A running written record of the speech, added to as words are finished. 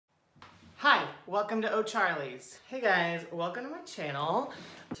Hi, welcome to O'Charlie's. Hey guys, welcome to my channel.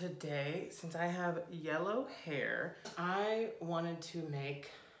 Today, since I have yellow hair, I wanted to make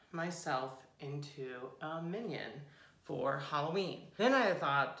myself into a Minion for Halloween. Then I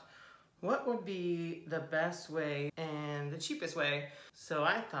thought, what would be the best way and the cheapest way? So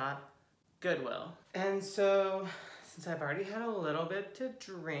I thought, Goodwill. And so, since I've already had a little bit to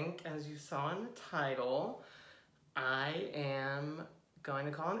drink, as you saw in the title, I am going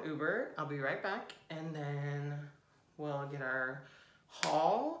to call an Uber. I'll be right back, and then we'll get our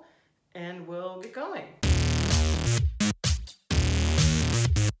haul and we'll get going.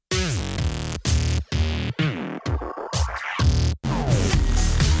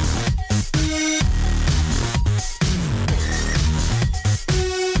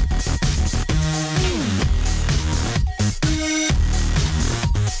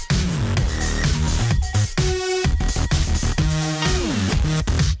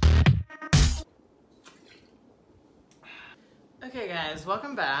 Okay guys,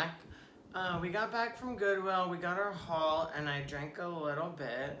 welcome back. We got back from Goodwill, we got our haul, and I drank a little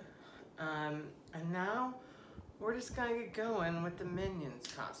bit. And now we're just gonna get going with the Minions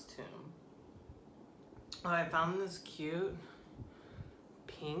costume. I found this cute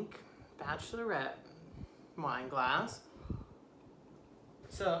pink bachelorette wine glass.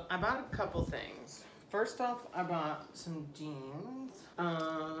 So I bought a couple things. First off, I bought some jeans.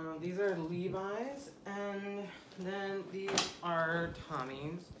 These are Levi's, and then these are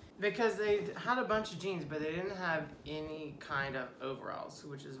Tommy's. Because they had a bunch of jeans, but they didn't have any kind of overalls,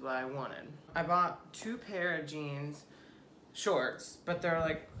 which is what I wanted. I bought two pair of jeans, shorts, but they're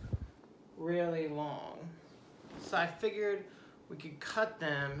like really long. So I figured we could cut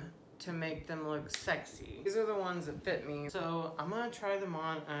them to make them look sexy. These are the ones that fit me. So I'm gonna try them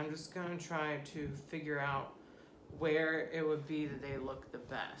on, and I'm just gonna try to figure out where it would be that they look the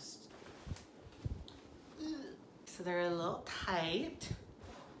best. So they're a little tight,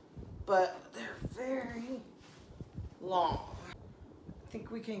 but they're very long. I think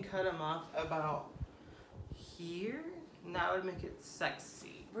we can cut them off about here, and that would make it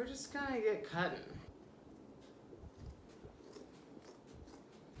sexy. We're just gonna get cutting.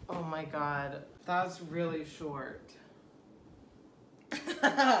 Oh my God, that's really short.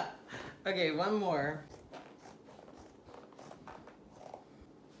 Okay, one more.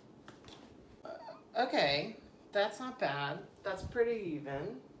 Okay, that's not bad. That's pretty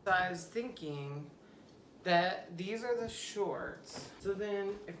even. So I was thinking that these are the shorts. So then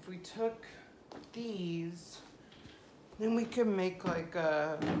if we took these, then we could make like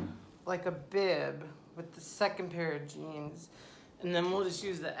a bib with the second pair of jeans. And then we'll just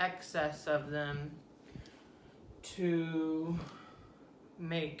use the excess of them to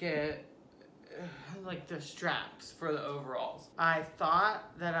make it like the straps for the overalls. I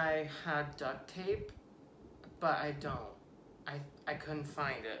thought that I had duct tape, but I don't. I couldn't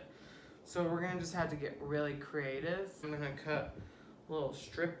find it. So we're gonna just have to get really creative. I'm gonna cut little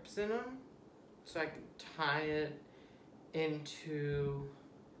strips in them so I can tie it into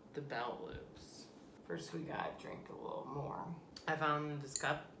the belt loops. First we gotta drink a little more. I found this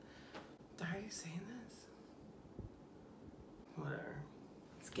cup. Are you saying this? Whatever.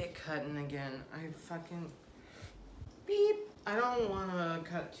 Let's get cutting again. I fucking beep. I don't want to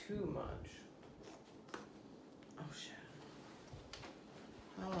cut too much. Oh shit.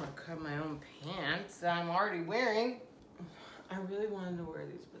 I don't want to cut my own pants that I'm already wearing. I really wanted to wear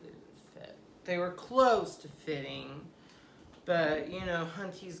these, but they didn't fit. They were close to fitting, but you know,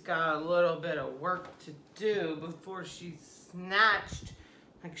 Hunty's got a little bit of work to do before she's snatched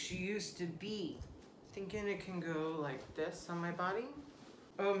like she used to be. Thinking it can go like this on my body.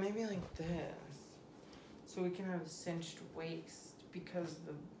 Oh, maybe like this. So we can have a cinched waist, because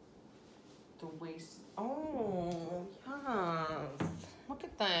the waist. Oh, yes. Look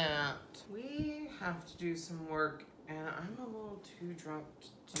at that. We have to do some work, and I'm a little too drunk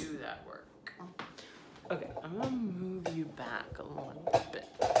to do that work. Okay, I'm gonna move you back a little bit.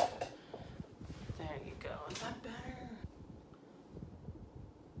 There you go. Is that better?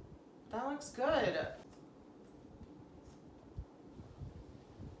 That looks good.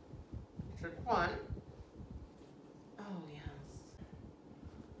 Trick one. Oh, yes.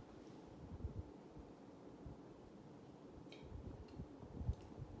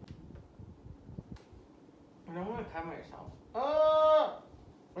 I don't want to cut myself. Oh!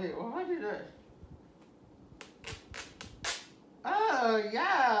 Wait, what if I do this? Oh,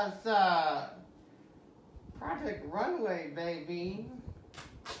 yes! Project Runway, baby.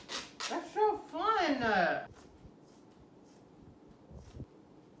 That's so fun!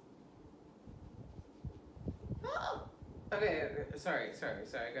 Oh! Okay, sorry,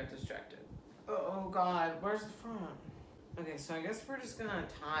 I got distracted. Oh God, where's the front? Okay, so I guess we're just gonna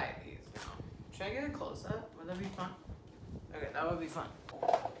tie these now. Should I get a close up? Would that be fun? Okay, that would be fun.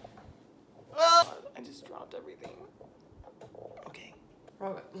 Oh, I just dropped everything. Okay.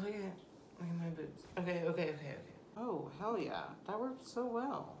 Oh, look at my boobs. Okay. Oh, hell yeah. That worked so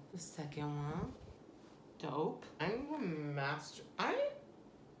well. The second one. Dope. I'm a master. I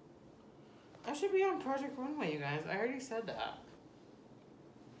should be on Project Runway, you guys. I already said that.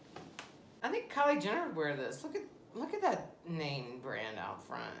 I think Kylie Jenner would wear this. Look at that name brand out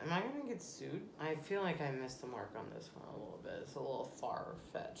front. Am I gonna get sued? I feel like I missed the mark on this one a little bit. It's a little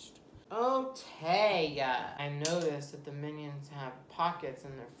far-fetched. Okay, I noticed that the Minions have pockets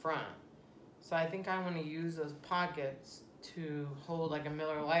in their front. So I think I want to use those pockets to hold like a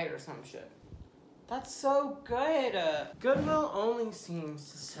Miller Lite or some shit. That's so good. Goodwill only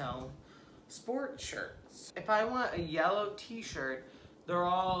seems to sell sport shirts. If I want a yellow t-shirt, they're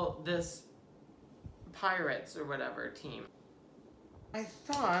all this Pirates or whatever team. I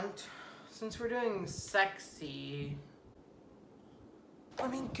thought, since we're doing sexy, let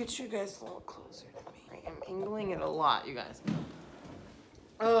me get you guys a little closer to me. I'm angling it a lot, you guys.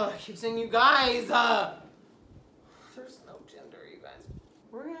 Ugh, I keep saying you guys. There's no gender, you guys.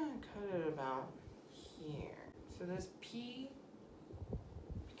 We're gonna cut it about here. So this P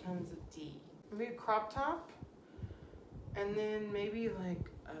becomes a D. Maybe a crop top, and then maybe like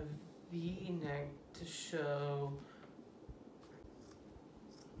a V-neck to show.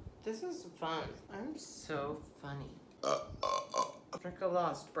 This is fun. I'm so funny. Drink a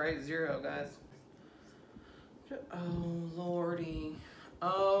lot, Sprite Zero, guys. Oh, lordy.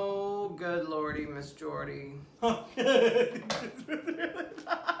 Oh, good lordy, Miss Jordy. Oh, good.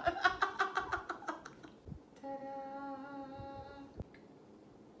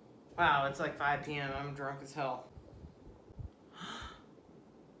 Wow, it's like 5 p.m. I'm drunk as hell.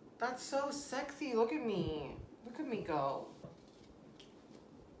 That's so sexy. Look at me. Look at me go.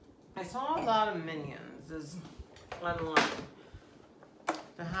 I saw a lot of Minions, is what I learned,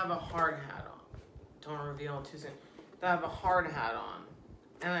 that have a hard hat on. Don't reveal it too soon. That have a hard hat on.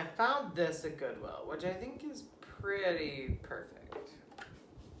 And I found this at Goodwill, which I think is pretty perfect.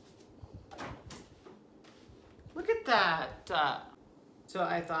 Look at that. So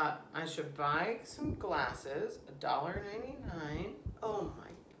I thought I should buy some glasses, $1.99. Oh my,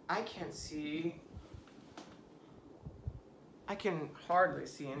 I can't see. I can hardly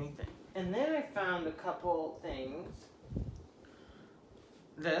see anything. And then I found a couple things.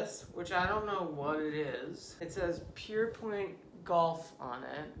 This, which I don't know what it is. It says Pure Point Golf on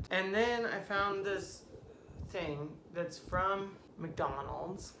it. And then I found this thing that's from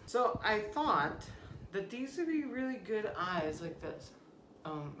McDonald's. So I thought that these would be really good eyes like this.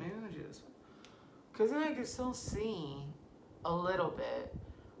 Maybe I'm gonna do this one. Cause then I can still see a little bit,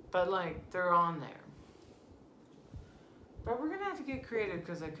 but like they're on there. But we're gonna have to get creative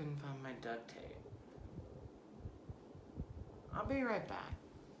because I couldn't find my duct tape. I'll be right back.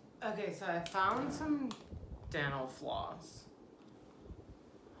 Okay, so I found some dental floss.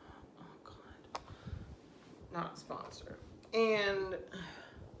 Oh God, not sponsored. And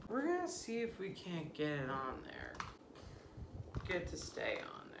we're gonna see if we can't get it on there. Get it to stay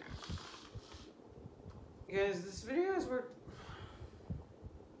on there. You guys, this video is worth. I'm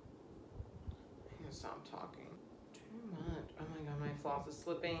gonna stop talking. Too much. Oh my God, my floss is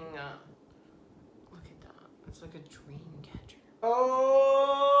slipping. Look at that. It's like a dream catcher.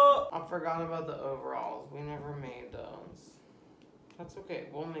 Oh! I forgot about the overalls. We never made those. That's okay.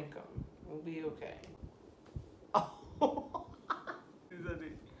 We'll make them. We'll be okay. Oh!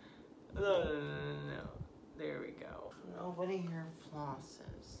 No. There we go. Nobody here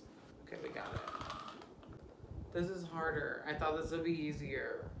flosses. Okay, we got it. This is harder. I thought this would be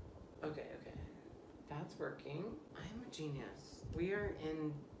easier. Okay. That's working. I'm a genius. We are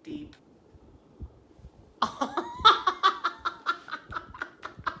in deep.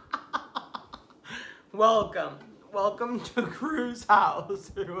 Welcome to Crew's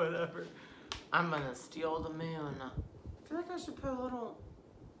house or whatever. I'm gonna steal the moon. I feel like I should put a little,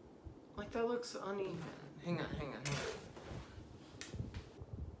 like that looks uneven. Hang on.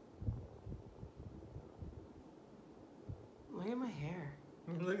 Look at my hair.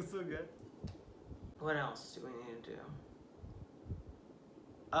 It looks so good. What else do we need to do?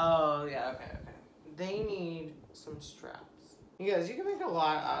 Oh, yeah, okay. They need some straps. You guys, you can make a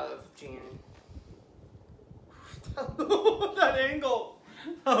lot out of jean. That angle.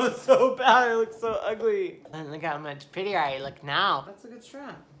 That was so bad. It looks so ugly. And look how much prettier I look now. That's a good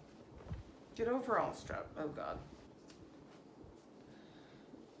strap. Good overall strap. Oh, God.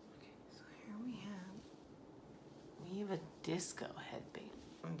 Okay, so here we have a disco headband.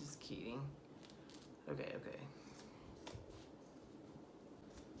 I'm just kidding. Okay.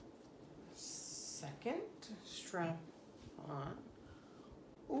 Second strap on.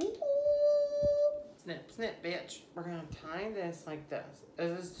 Ooh. Snip, snip, bitch. We're gonna tie this like this.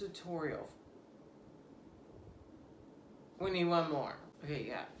 This is tutorial. We need one more. Okay,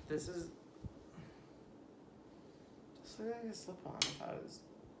 yeah. This is just like a slip-on if I was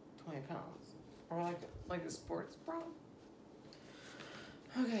 20 pounds. Or like a sports bra.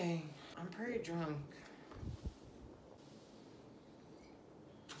 Okay, I'm pretty drunk.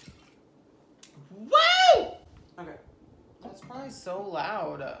 Woo! Okay, that's probably so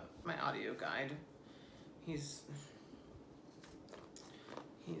loud. My audio guide. He's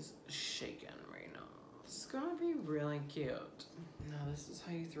shaking right now. It's gonna be really cute. Now this is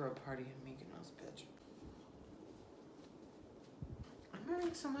how you throw a party in Mykonos, bitch. I'm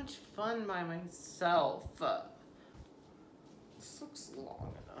having so much fun by myself. This looks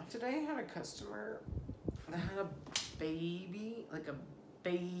long enough. Today I had a customer that had a baby, like a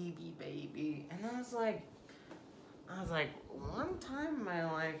baby, and I was like, one time in my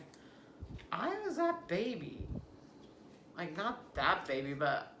life, I was that baby. Like, not that baby,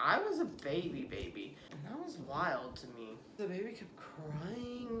 but I was a baby. And that was wild to me. The baby kept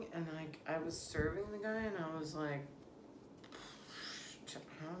crying, and like, I was serving the guy, and I was like,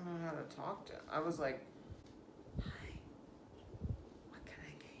 I don't know how to talk to him. I was like, hi, what can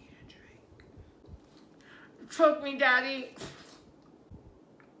I get you to drink? Choke me, daddy.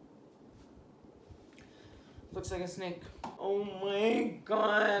 Looks like a snake. Oh my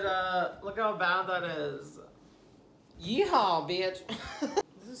god, look how bad that is. Yeehaw, bitch.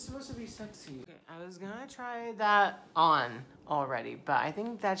 This is supposed to be sexy. Okay, I was gonna try that on already, but I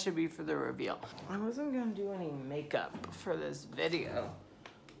think that should be for the reveal. I wasn't gonna do any makeup for this video,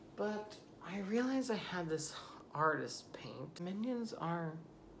 but I realized I had this artist paint. Minions are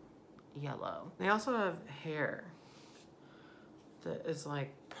yellow. They also have hair that is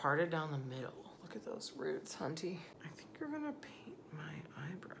like parted down the middle. Look at those roots, hunty. I think you're gonna paint my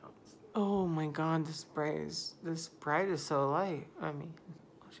eyebrows. Oh my god, this bright is so light. I mean,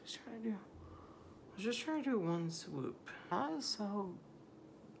 let's just try to do one swoop. That is so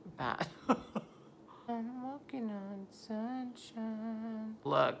bad. I'm walking on sunshine.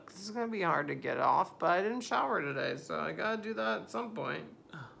 Look, this is gonna be hard to get off, but I didn't shower today, so I gotta do that at some point.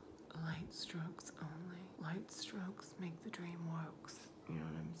 Light strokes only. Light strokes make the dream works. You know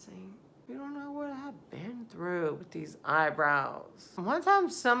what I'm saying? You don't know what I've been through with these eyebrows. One time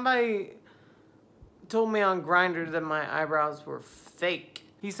somebody told me on Grindr that my eyebrows were fake.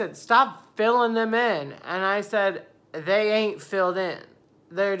 He said, stop filling them in. And I said, they ain't filled in.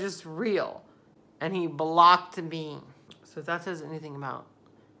 They're just real. And he blocked me. So if that says anything about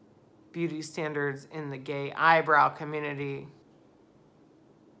beauty standards in the gay eyebrow community.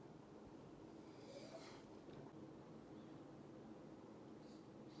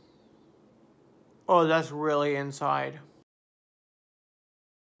 Oh, that's really inside.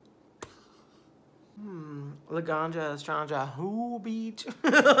 Laganja, Estranja, who beach?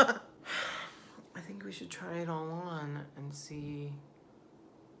 I think we should try it all on and see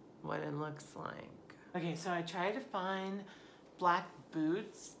what it looks like. Okay, so I tried to find black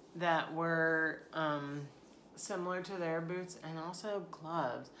boots that were similar to their boots and also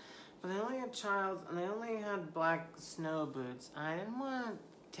gloves. But they only had Child's and they only had black snow boots. I didn't want to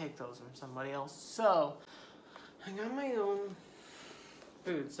take those from somebody else. So I got my own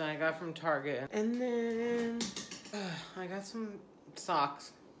boots that I got from Target. And then I got some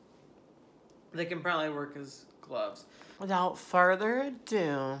socks. They can probably work as gloves. Without further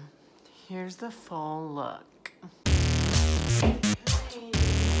ado, here's the full look.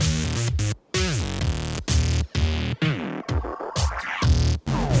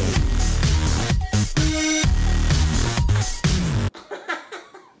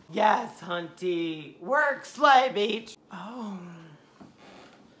 Yes, hunty. Work, slay, beach. Oh.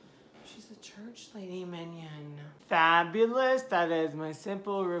 She's a church lady minion. Fabulous. That is my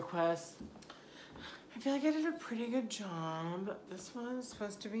simple request. I feel like I did a pretty good job. This one's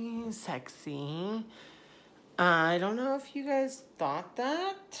supposed to be sexy. I don't know if you guys thought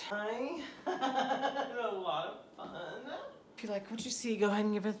that. I had a lot of fun. If you like what you see, go ahead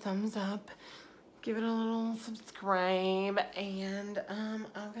and give it a thumbs up. Give it a little subscribe. And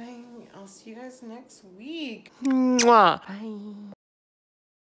okay, I'll see you guys next week. Mwah. Bye.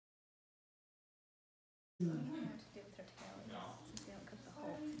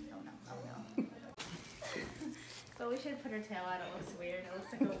 But we should put her tail out. It looks weird. It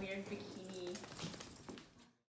looks like a weird bikini.